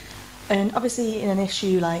saying. And obviously, in an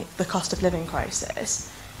issue like the cost of living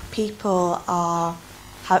crisis, people are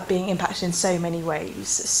being impacted in so many ways.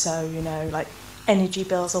 So, like energy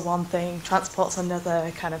bills are one thing, transport's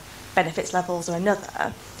another, kind of benefits levels are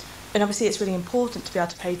another. And obviously it's really important to be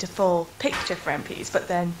able to paint a full picture for MPs, but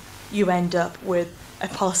then you end up with a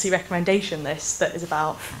policy recommendation list that is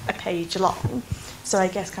about a page long. So I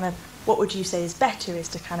guess kind of what would you say is better is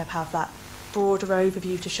to kind of have that broader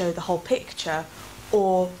overview to show the whole picture,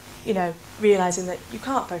 or, realising that you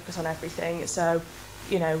can't focus on everything. So,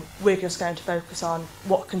 we're just going to focus on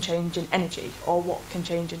what can change in energy or what can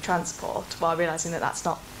change in transport, while realising that that's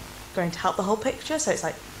not going to help the whole picture. So it's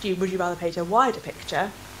like, would you rather paint a wider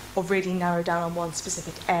picture, or really narrow down on one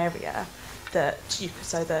specific area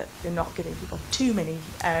so that you're not giving people too many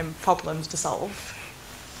problems to solve?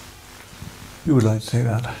 Who would like to say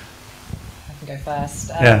that? I can go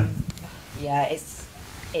first. Yeah,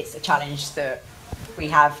 it's a challenge that we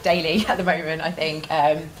have daily at the moment, I think.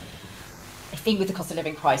 I think with the cost of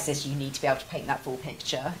living crisis, you need to be able to paint that full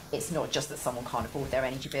picture. It's not just that someone can't afford their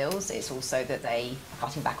energy bills, it's also that they are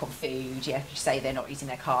cutting back on food. You say they're not using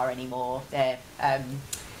their car anymore. They're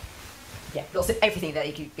lots of everything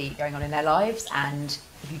that could be going on in their lives, and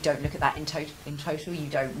if you don't look at that in total, you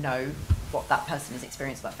don't know what that person is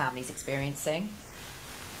experiencing, what family's experiencing.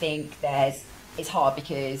 I think it's hard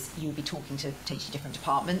because you'll be talking to potentially different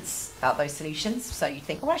departments about those solutions. So you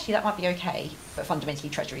think, oh, actually that might be okay, but fundamentally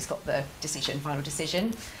Treasury's got the final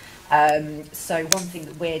decision. So one thing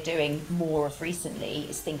that we're doing more of recently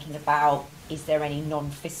is thinking about, is there any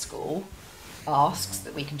non-fiscal asks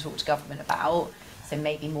that we can talk to government about? So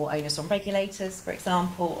maybe more onus on regulators, for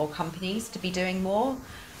example, or companies to be doing more,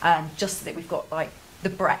 just so that we've got like the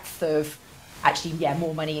breadth of actually,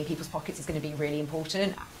 more money in people's pockets is going to be really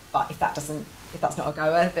important. But if that's not a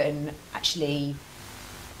goer, then actually,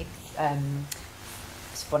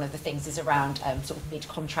 one of the things is around sort of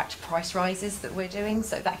mid-contract price rises that we're doing.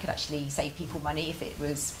 So that could actually save people money if it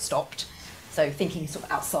was stopped. So thinking sort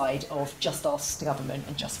of outside of just asks to government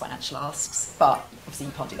and just financial asks, but obviously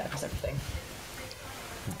you can't do that across everything.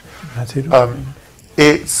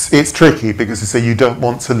 It's tricky because you don't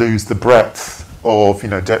want to lose the breadth of,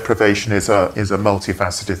 deprivation is a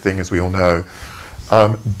multifaceted thing, as we all know.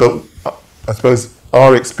 But I suppose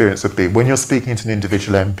our experience would be, when you're speaking to an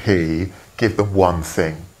individual MP, give them one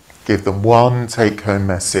thing. Give them one take-home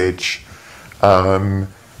message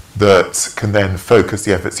that can then focus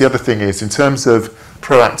the efforts. The other thing is, in terms of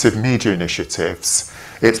proactive media initiatives,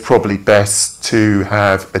 it's probably best to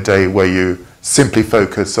have a day where you simply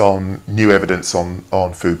focus on new evidence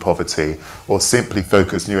on food poverty, or simply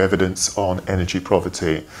focus new evidence on energy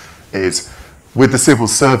poverty. With the civil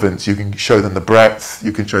servants, you can show them the breadth,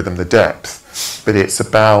 you can show them the depth, but it's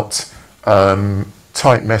about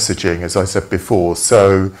tight messaging, as I said before.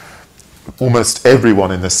 So almost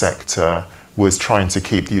everyone in the sector was trying to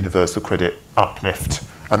keep the universal credit uplift.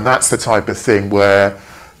 And that's the type of thing where,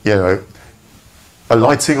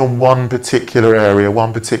 alighting on one particular area,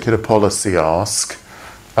 one particular policy ask,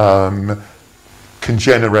 can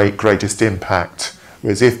generate greatest impact.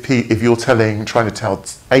 Whereas if you're trying to tell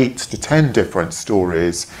 8 to 10 different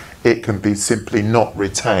stories, it can be simply not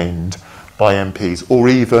retained by MPs, or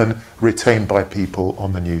even retained by people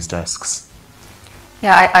on the news desks.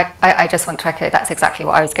 Yeah, I just want to echo, that's exactly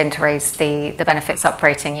what I was going to raise, the benefits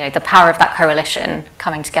operating, the power of that coalition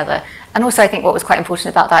coming together. And also I think what was quite important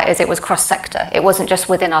about that is it was cross-sector. It wasn't just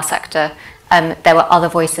within our sector. There were other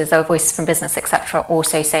voices, there were voices from business, etc.,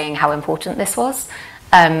 also saying how important this was.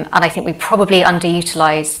 And I think we probably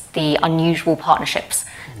underutilise the unusual partnerships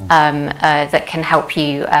that can help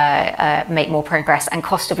you make more progress. And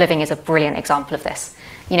cost of living is a brilliant example of this.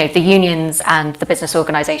 You know, the unions and the business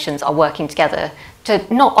organisations are working together to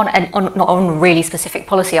not on really specific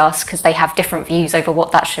policy asks, because they have different views over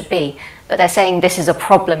what that should be, but they're saying this is a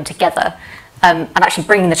problem together, and actually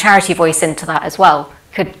bringing the charity voice into that as well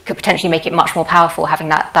could potentially make it much more powerful, having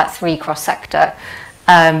that three cross sector.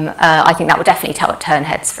 I think that would definitely turn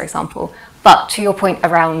heads, for example. But to your point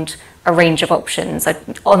around a range of options,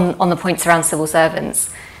 on the points around civil servants,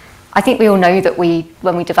 I think we all know that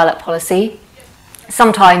when we develop policy,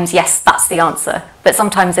 sometimes, yes, that's the answer, but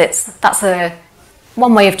sometimes that's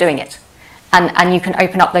one way of doing it. And you can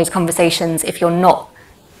open up those conversations if you're not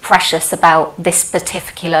precious about this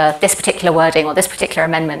particular wording or this particular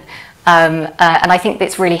amendment. And I think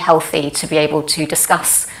it's really healthy to be able to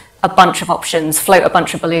discuss a bunch of options, float a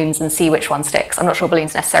bunch of balloons and see which one sticks. I'm not sure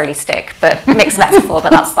balloons necessarily stick, but mixed metaphor,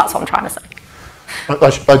 but that's what I'm trying to say.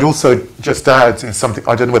 I'd also just add something,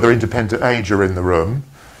 I don't know whether Independent Age are in the room,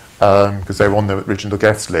 because they were on the original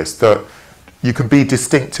guest list, that you can be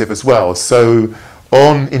distinctive as well. So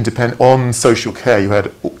on social care, you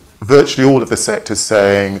had virtually all of the sectors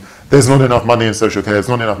saying there's not enough money in social care, there's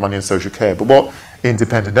not enough money in social care. But what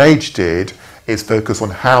Independent Age did is focus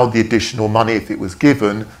on how the additional money, if it was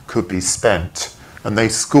given, could be spent. And they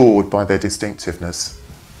scored by their distinctiveness.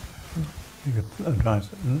 You could advise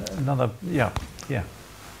another, yeah.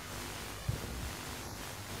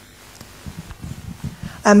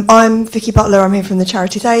 I'm Vicky Butler, I'm here from the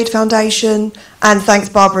Charities Aid Foundation, and thanks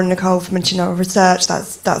Barbara and Nicole for mentioning our research,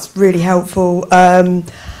 that's really helpful. I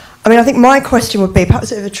mean, I think my question would be,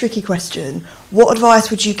 perhaps a bit of a tricky question, what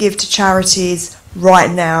advice would you give to charities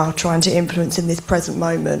right now trying to influence in this present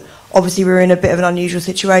moment? Obviously we're in a bit of an unusual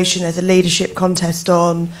situation, there's a leadership contest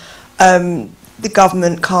on, the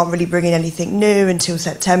government can't really bring in anything new until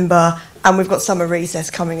September, and we've got summer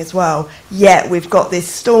recess coming as well. Yet we've got this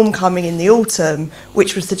storm coming in the autumn,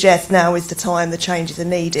 which would suggest now is the time the changes are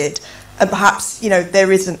needed. And perhaps, you know,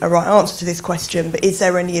 there isn't a right answer to this question, but is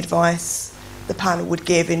there any advice the panel would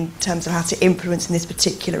give in terms of how to influence in this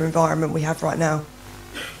particular environment we have right now?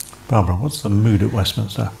 Barbara, what's the mood at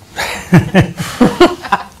Westminster?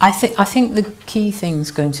 I think the key thing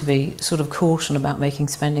is going to be sort of caution about making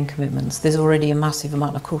spending commitments. There's already a massive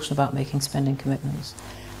amount of caution about making spending commitments.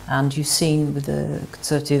 And you've seen with the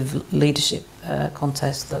Conservative leadership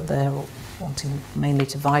contest that they're wanting mainly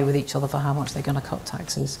to vie with each other for how much they're going to cut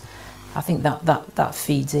taxes. I think that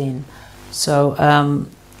feeds in. So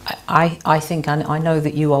I think, and I know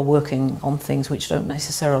that you are working on things which don't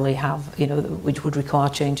necessarily have, you know, which would require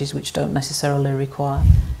changes which don't necessarily require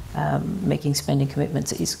making spending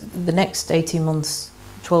commitments. The next 18 months,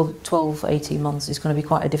 12, 18 months is going to be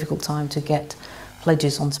quite a difficult time to get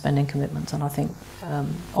pledges on spending commitments, and I think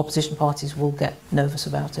opposition parties will get nervous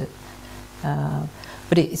about it.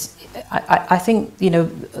 But I think, you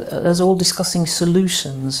know, as all discussing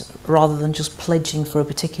solutions rather than just pledging for a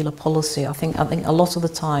particular policy. I think a lot of the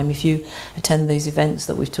time, if you attend these events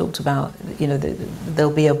that we've talked about, you know,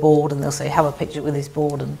 there'll be a board and they'll say, have a picture with this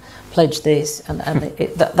board and pledge this, and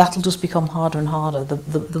that'll just become harder and harder.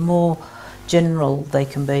 The more general they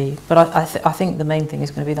can be, but I think the main thing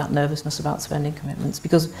is going to be that nervousness about spending commitments,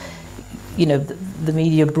 because, you know, the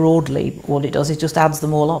media broadly, what it does is just adds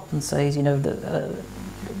them all up and says, you know,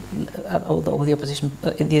 or the opposition,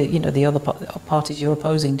 you know, the other parties you're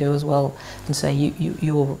opposing do as well, and say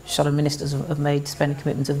your shadow ministers have made spending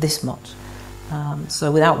commitments of this much.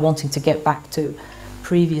 So without wanting to get back to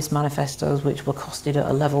previous manifestos which were costed at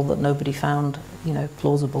a level that nobody found, you know,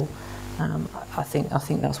 plausible. I think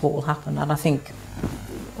that's what will happen, and I think,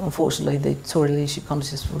 unfortunately, the Tory leadership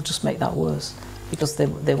contest will just make that worse because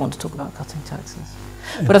they want to talk about cutting taxes.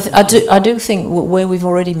 But I do think where we've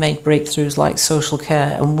already made breakthroughs like social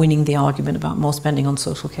care and winning the argument about more spending on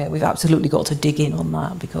social care, we've absolutely got to dig in on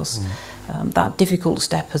that, because that difficult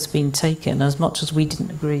step has been taken. As much as we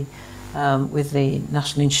didn't agree with the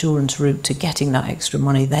national insurance route to getting that extra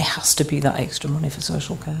money, there has to be that extra money for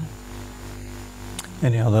social care.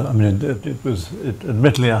 Any other? I mean, it was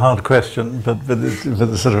admittedly a hard question, but for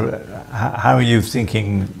the sort of, how are you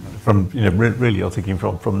thinking from, you know, really you're thinking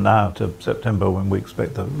from now to September, when we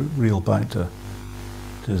expect the real bite to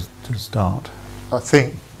start? I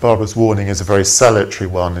think Barbara's warning is a very salutary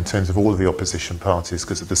one in terms of all of the opposition parties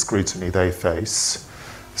because of the scrutiny they face.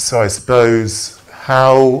 So I suppose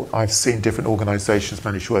how I've seen different organisations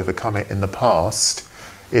manage to overcome it in the past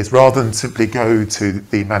is, rather than simply go to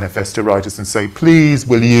the manifesto writers and say, please,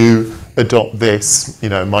 will you adopt this, you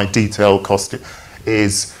know, my detailed cost,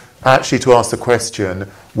 is actually to ask the question,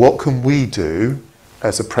 what can we do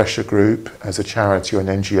as a pressure group, as a charity or an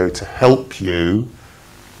NGO to help you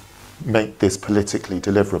make this politically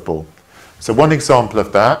deliverable. So one example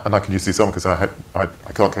of that, and I can use this on because I had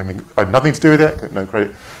nothing to do with it, no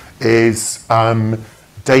credit, is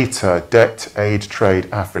data, Debt, Aid, Trade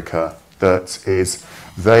Africa. That is,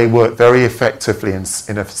 they worked very effectively in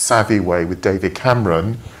a savvy way with David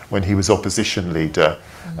Cameron when he was opposition leader.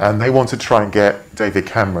 And they want to try and get David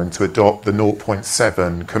Cameron to adopt the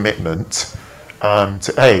 0.7 commitment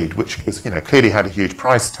to aid, which is, clearly had a huge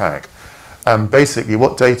price tag. Basically,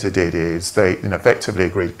 what Data did is they effectively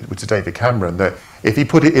agreed to David Cameron that if he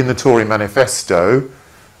put it in the Tory manifesto,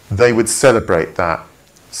 they would celebrate that.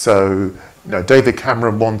 So, David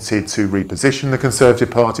Cameron wanted to reposition the Conservative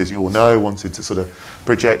Party, as you all know, wanted to sort of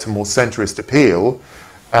project a more centrist appeal.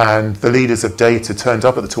 And the leaders of Data turned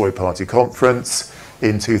up at the Tory Party conference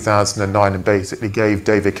in 2009 and basically gave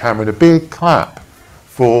David Cameron a big clap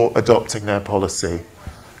for adopting their policy.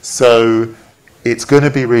 So it's going to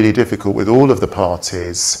be really difficult with all of the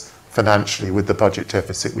parties financially with the budget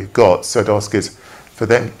deficit we've got. So I'd ask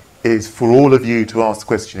for all of you to ask the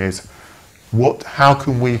question is, how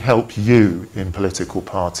can we help you in political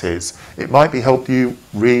parties? It might be help you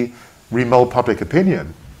remold public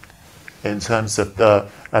opinion in terms of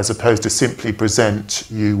as opposed to simply present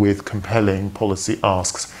you with compelling policy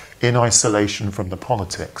asks in isolation from the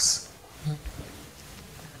politics.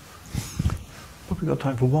 We've got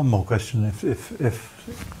time for one more question.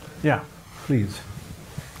 Yeah, please.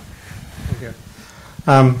 Thank you.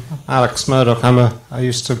 Alex Murdoch. I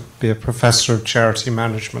used to be a professor of charity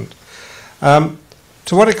management. To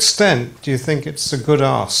what extent do you think it's a good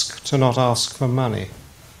ask to not ask for money?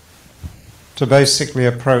 To basically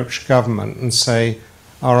approach government and say,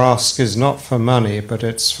 our ask is not for money, but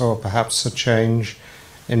it's for perhaps a change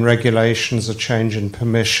in regulations, a change in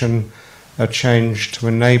permission, a change to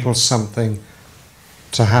enable something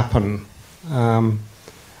to happen. And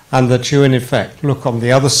that you, in effect, look on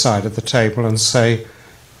the other side of the table and say,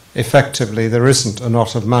 effectively, there isn't a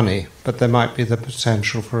lot of money, but there might be the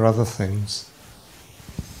potential for other things.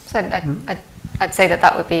 So I'd say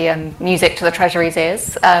that would be music to the Treasury's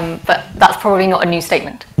ears, but that's probably not a new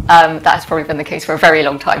statement. That has probably been the case for a very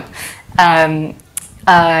long time.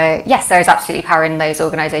 Yes, there is absolutely power in those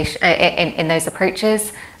organisations, in those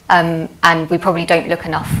approaches, and we probably don't look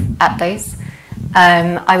enough at those.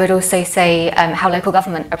 I would also say how local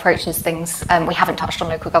government approaches things. We haven't touched on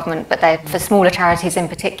local government, but for smaller charities in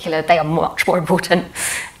particular, they are much more important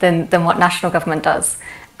than what national government does.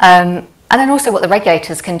 And then also what the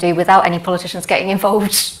regulators can do without any politicians getting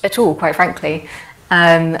involved at all, quite frankly.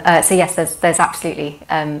 So yes, there's absolutely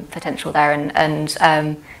potential there,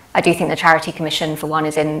 and I do think the Charity Commission, for one,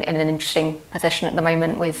 is in an interesting position at the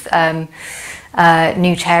moment with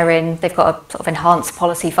new chair in. They've got a sort of enhanced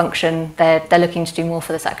policy function. They're looking to do more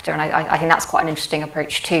for the sector, and I think that's quite an interesting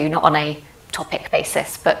approach too, not on a topic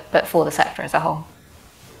basis, but for the sector as a whole.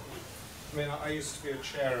 I mean, I used to be a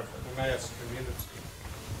chair of the Emmaus community,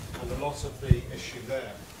 and a lot of the issue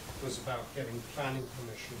there was about getting planning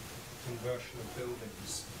permission for conversion of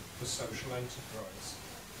buildings for social enterprise.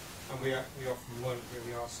 And we often weren't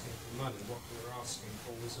really asking for money. What we were asking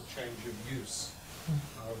for was a change of use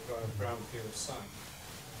of brownfield site.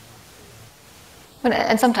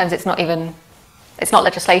 And sometimes it's not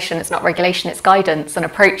legislation, it's not regulation, it's guidance and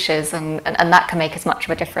approaches, and that can make as much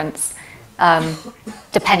of a difference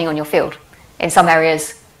depending on your field. In some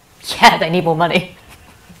areas, yeah, they need more money.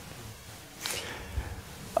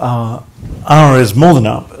 Our hour is more than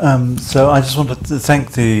up, so I just wanted to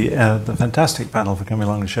thank the fantastic panel for coming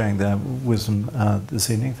along and sharing their wisdom this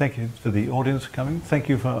evening. Thank you to the audience for coming. Thank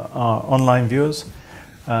you for our online viewers.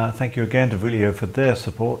 Thank you again to Vilio for their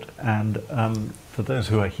support, and for those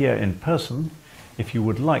who are here in person, if you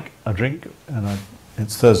would like a drink, and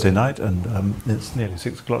it's Thursday night and it's nearly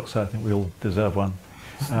 6 o'clock, so I think we all deserve one.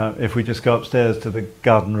 If we just go upstairs to the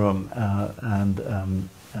garden room and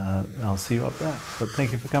I'll see you up there. But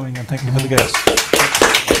thank you for coming and thank you for the guests.